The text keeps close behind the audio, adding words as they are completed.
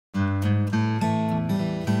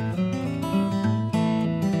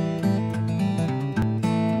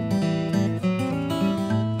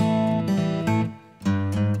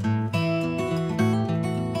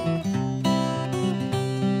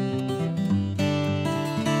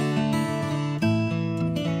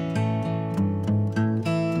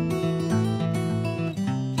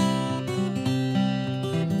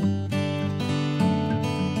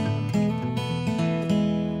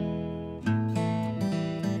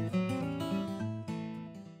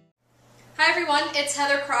Hi everyone, it's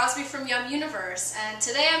Heather Crosby from Yum Universe, and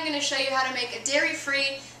today I'm going to show you how to make a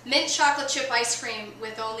dairy-free mint chocolate chip ice cream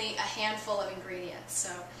with only a handful of ingredients. So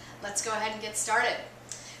let's go ahead and get started.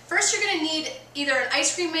 First, you're going to need either an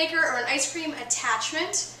ice cream maker or an ice cream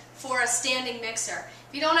attachment for a standing mixer.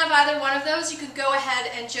 If you don't have either one of those, you can go ahead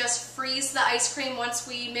and just freeze the ice cream once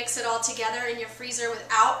we mix it all together in your freezer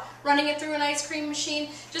without running it through an ice cream machine.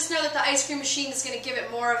 Just know that the ice cream machine is going to give it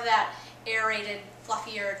more of that aerated,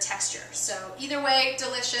 fluffier texture. So either way,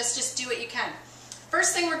 delicious. Just do what you can.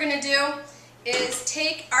 First thing we're going to do is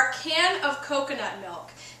take our can of coconut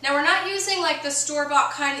milk. Now we're not using like the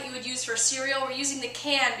store-bought kind that you would use for cereal. We're using the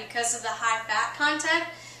can because of the high fat content.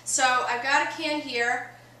 So I've got a can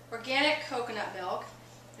here, organic coconut milk.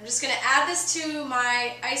 I'm just going to add this to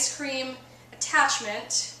my ice cream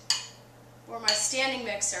attachment or my standing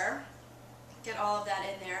mixer. Get all of that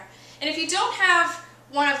in there. And if you don't have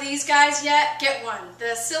one of these guys yet, get one.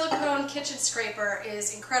 The silicone kitchen scraper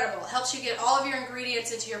is incredible. It helps you get all of your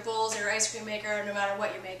ingredients into your bowls or your ice cream maker no matter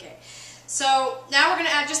what you're making. So now we're going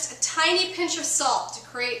to add just a tiny pinch of salt to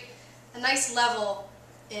create a nice level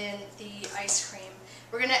in the ice cream.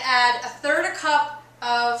 We're going to add 1/3 cup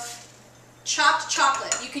of chopped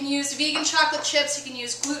chocolate. You can use vegan chocolate chips, you can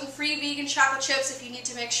use gluten-free vegan chocolate chips if you need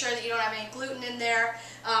to make sure that you don't have any gluten in there.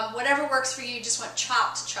 Whatever works for you, you just want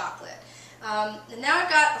chopped chocolate. And now I've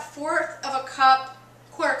got 1/4 cup,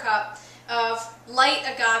 quarter cup of light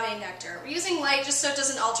agave nectar. We're using light just so it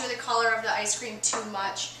doesn't alter the color of the ice cream too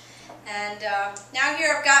much. And now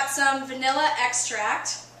here I've got some vanilla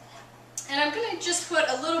extract. And I'm going to just put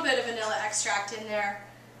a little bit of vanilla extract in there,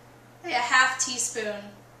 maybe a 1/2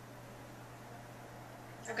 teaspoon.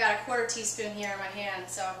 I've got a 1/4 teaspoon here in my hand,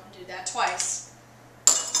 so I'm going to do that twice.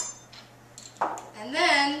 And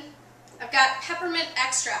then I've got peppermint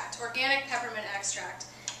extract, organic peppermint extract.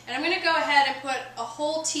 And I'm going to go ahead and put a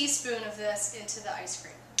whole teaspoon of this into the ice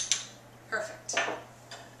cream. Perfect.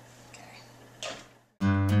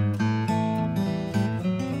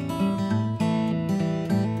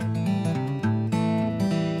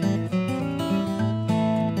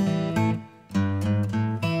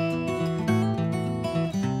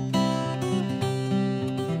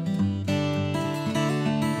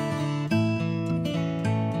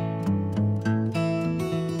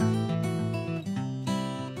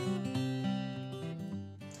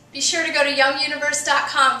 Be sure to go to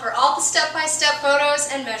yumuniverse.com for all the step-by-step photos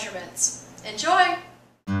and measurements. Enjoy!